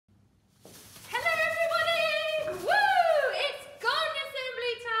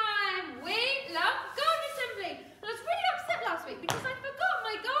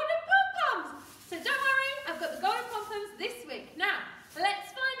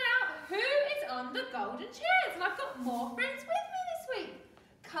golden chairs, and I've got more friends with me this week.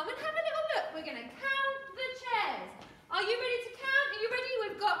 Come and have a little look. We're going to count the chairs. Are you ready to count? Are you ready?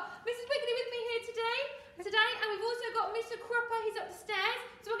 We've got Mrs. Wiggly with me here today, and we've also got Mr. Cropper. He's up the stairs,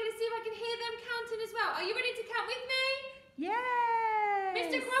 so we're going to see if I can hear them counting as well. Are you ready to count with me? Yes.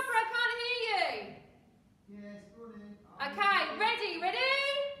 Mr. Cropper, I can't hear you. Yes, running. Okay, ready?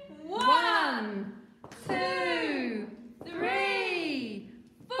 1, 2, 3,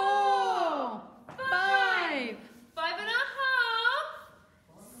 4, 5, 5 and a half,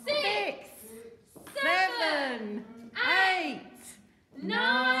 6, 7, 8,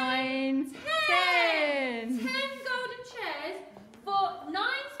 9, 10. 10 golden chairs for 9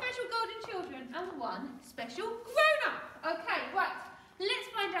 special golden children and 1 special grown-up. Okay, right. Let's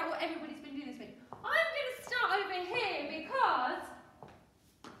find out what everybody's been doing this week. I'm going to start over here because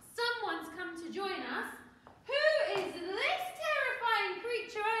someone's come to join us. Who is this terrifying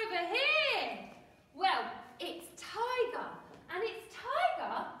creature over here? Well, it's Tiger, and it's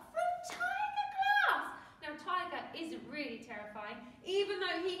Tiger from Tiger Class. Now, Tiger isn't really terrifying, even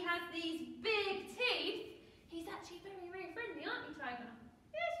though he has these big teeth. He's actually very, very friendly, aren't you, Tiger?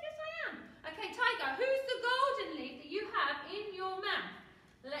 Yes, yes, I am. Okay, Tiger, who's the golden leaf that you have in your mouth?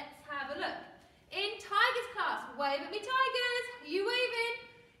 Let's have a look. In Tiger's class, wave at me, Tigers. Are you waving?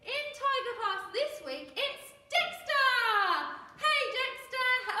 In Tiger Class this week, it's Dexter. Hey, Dexter,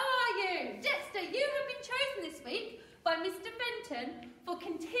 how are you? Dexter, you have been chosen this week by Mr. Fenton for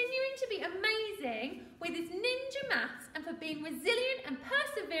continuing to be amazing with his ninja maths and for being resilient and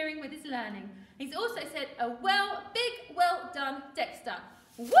persevering with his learning. He's also said big well done, Dexter.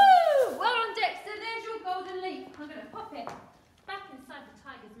 Woo! Well done, Dexter. There's your golden leaf. I'm going to pop it back inside the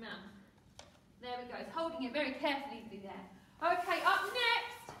tiger's mouth. There we go. He's holding it very carefully there. Okay, up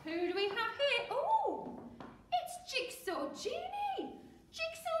next, who do we have here? Oh, it's Jigsaw Genie.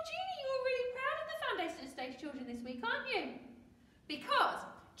 Jigsaw Genie, you're really proud of the Foundation Stage children this week, aren't you? Because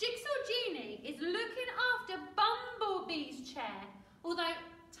Jigsaw Genie is looking after Bumblebee's chair, although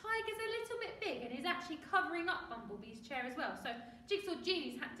Tiger's a little bit big and is actually covering up Bumblebee's chair as well. So Jigsaw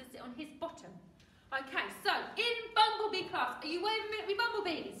Genie's had to sit on his bottom. Okay, so in Bumblebee Class, are you waving at me,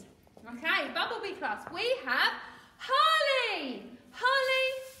 Bumblebees? Okay, Bumblebee Class, we have Harley. Harley,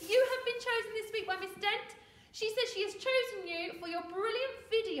 you have been chosen this week by Miss Dent. She says she has chosen you for your brilliant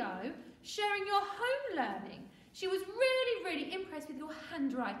video sharing your home learning. She was really, really impressed with your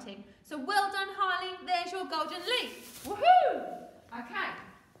handwriting. So well done, Harley. There's your golden leaf. Woohoo! Okay,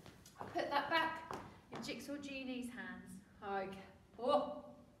 I'll put that back in Jigsaw Genie's hands. Okay. Oh,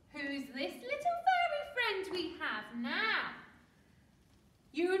 who's this little fairy friend we have now?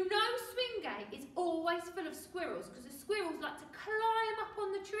 You know Swingate is always full of squirrels because the squirrels like to climb up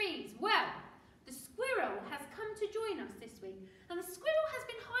on the trees. Well, the squirrel has come to join us this week, and the squirrel has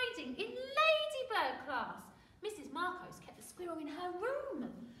been hiding in Ladybird Class. Mrs. Marco's kept the squirrel in her room.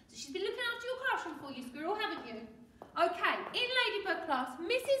 So she's been looking after your classroom for you, squirrel, haven't you? Okay, in Ladybird Class,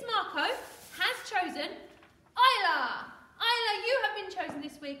 Mrs. Marco has chosen Isla. Isla, you have been chosen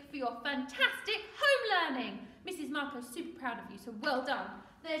this week for your fantastic home learning. Mrs. Marco's super proud of you, so well done.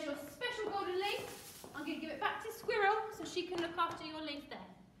 There's your special golden leaf. I'm going to give it back to Squirrel so she can look after your leaf there.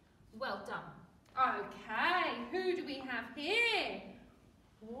 Well done. Okay, who do we have here?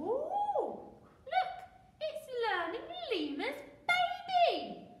 Ooh, look, it's Learning Lima's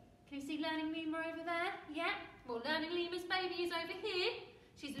baby. Can you see Learning Lima over there? Yeah, well, Learning Lima's baby is over here.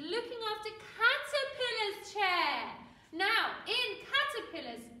 She's looking after Caterpillar's chair. Now, in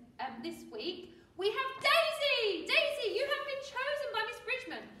Caterpillars this week, we have Daisy. Daisy, you have been chosen by Miss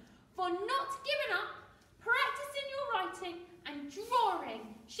Bridgman for not giving up, practicing your writing and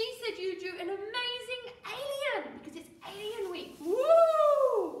drawing. She said you drew an amazing alien because it's Alien Week.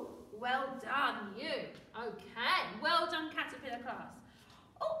 Woo! Well done, you. Okay, well done, Caterpillar Class.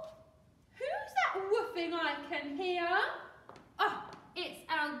 Oh, who's that woofing I can hear? Oh, it's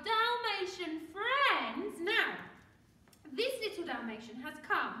our Dalmatian friends. Now, this little Dalmatian has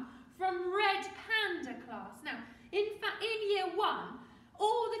come from Red Panda Class. Now, in fact, in year 1,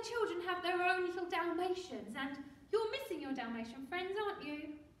 all the children have their own little Dalmatians, and you're missing your Dalmatian friends, aren't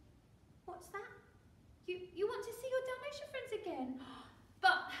you? What's that? You want to see your Dalmatian friends again?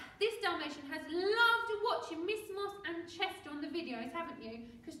 But this Dalmatian has loved watching Miss Moss and Chester on the videos, haven't you?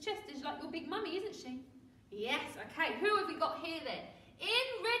 Because Chester's like your big mummy, isn't she? Yes, okay, who have we got here then? In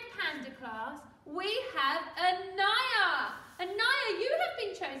Red Panda Class, we have Anaya. Anaya, you have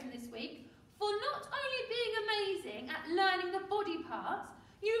been chosen this week for not only being amazing at learning the body parts,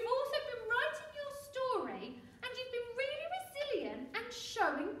 you've also been writing your story and you've been really resilient and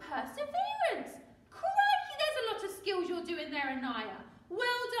showing perseverance. Crikey, there's a lot of skills you're doing there, Anaya.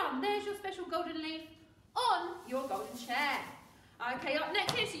 Well done. done. There's your special golden leaf on your golden chair. Okay, up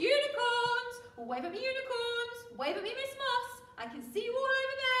next is unicorns. Wave at me, unicorns. Wave at me, Miss Moss. I can see you all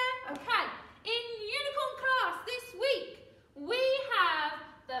over there. Okay, in unicorn class this week, we have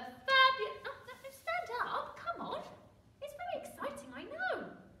the fabulous... Oh, stand up, come on. It's very exciting, I know.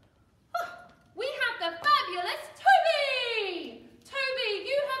 Oh, we have the fabulous Toby. Toby,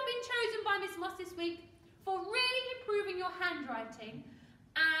 you have been chosen by Miss Moss this week for really improving your handwriting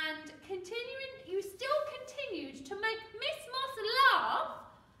and you still continued to make Miss Moss laugh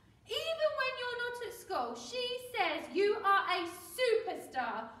even when you're not at school. She says you are a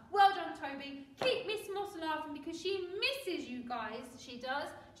superstar. Well done, Toby. Keep Miss Moss laughing because she misses you guys. She does.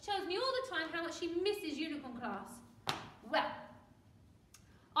 She tells me all the time how much she misses unicorn class. Well,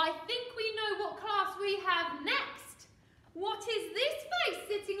 I think we know what class we have next. What is this face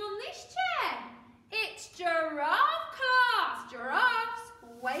sitting on this chair? It's giraffe class. Giraffes,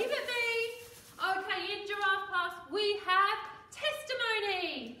 wave at me. Okay, in giraffe class we have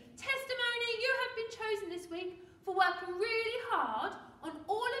testimony. Testimony, you have been chosen this week for working really hard on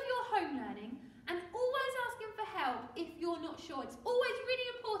all of your home learning and always asking for help if you're not sure. It's always really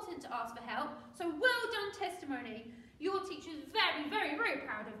important to ask for help, so well done, testimony. Your teacher's very, very, very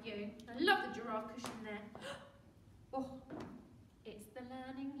proud of you. I love the giraffe cushion there. Oh, it's the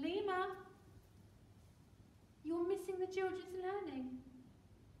learning lemur. You're missing the children's learning.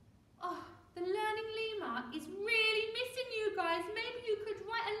 Oh, the learning lemur is really missing you guys. Maybe you could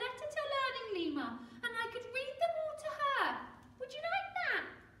write a letter to learning lemur and I could read them all to her. Would you like that?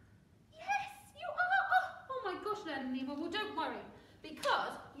 Yes, you are. Oh my gosh, learning lemur. Well, don't worry,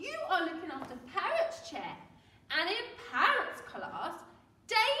 because you are looking after Parrot's chair. And in Parrot's class,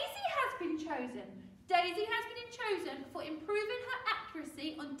 Daisy has been chosen. Daisy has been chosen for improving her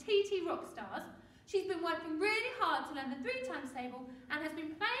accuracy on TT Rockstars. She's been working really hard to learn the 3 times table and has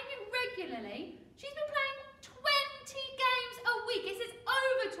been playing it regularly. She's been playing 20 games a week. It says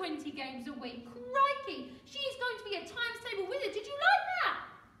over 20 games a week. Crikey! She's going to be a times table wizard. Did you like that?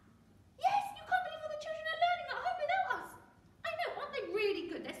 Yes, you can't believe all the children are learning at home without us. I know, aren't they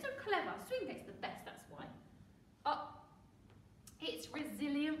really good? They're so clever. Swingate's the best, that's why. Oh, it's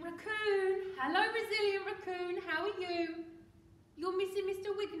Resilient Raccoon. Hello, Resilient Raccoon. How are you? You're missing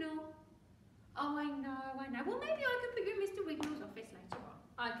Mr. Wignall. Oh, I know. Well, maybe I can put you in Mr. Wignall's office later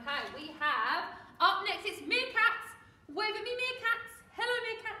on. Okay, we have, up next, it's meerkats. Wave at me, meerkats. Hello,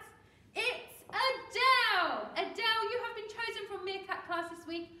 meerkats. It's Adele. Adele, you have been chosen from meerkat class this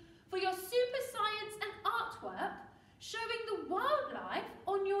week for your super science and artwork showing the wildlife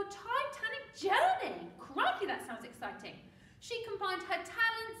on your Titanic journey. Crikey, that sounds exciting. She combined her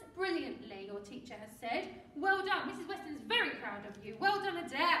talents brilliantly, your teacher has said. Well done. Mrs. Weston's very proud of you. Well done,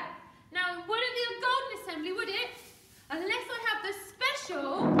 Adele. Now, it wouldn't be a golden assembly, would it? Unless I have the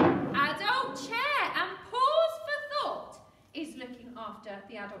special adult chair. And Pause for Thought is looking after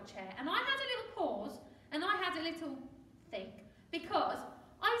the adult chair. And I had a little pause and I had a little think because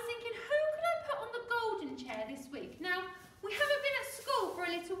I was thinking, who could I put on the golden chair this week? Now, we haven't been at school for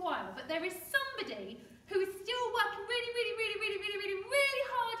a little while, but there is somebody who is still working really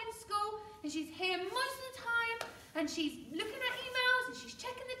hard in school, and she's here most of the time, and she's looking at emails, and she's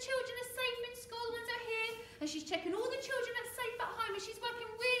checking the children are safe in school, the ones that are here, and she's checking all the children are safe at home, and she's working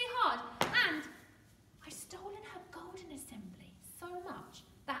really hard. And I've stolen her golden assembly so much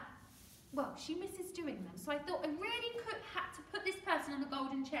that, well, she misses doing them. So I thought I really had to put this person on the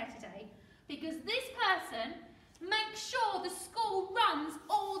golden chair today, because this person makes sure the school runs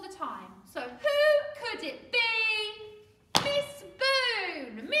all the time. So who could it be? Miss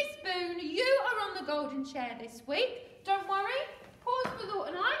Boon! Miss Boon, you are on the golden chair this week. Don't worry, Pause for Thought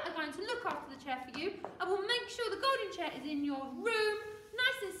and I are going to look after the chair for you. I will make sure the golden chair is in your room,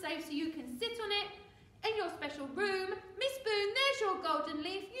 nice and safe so you can sit on it in your special room. Miss Boon, there's your golden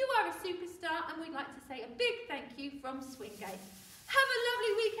leaf. You are a superstar, and we'd like to say a big thank you from Swingate. Have a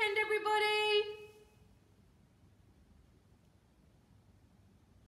lovely weekend, everybody.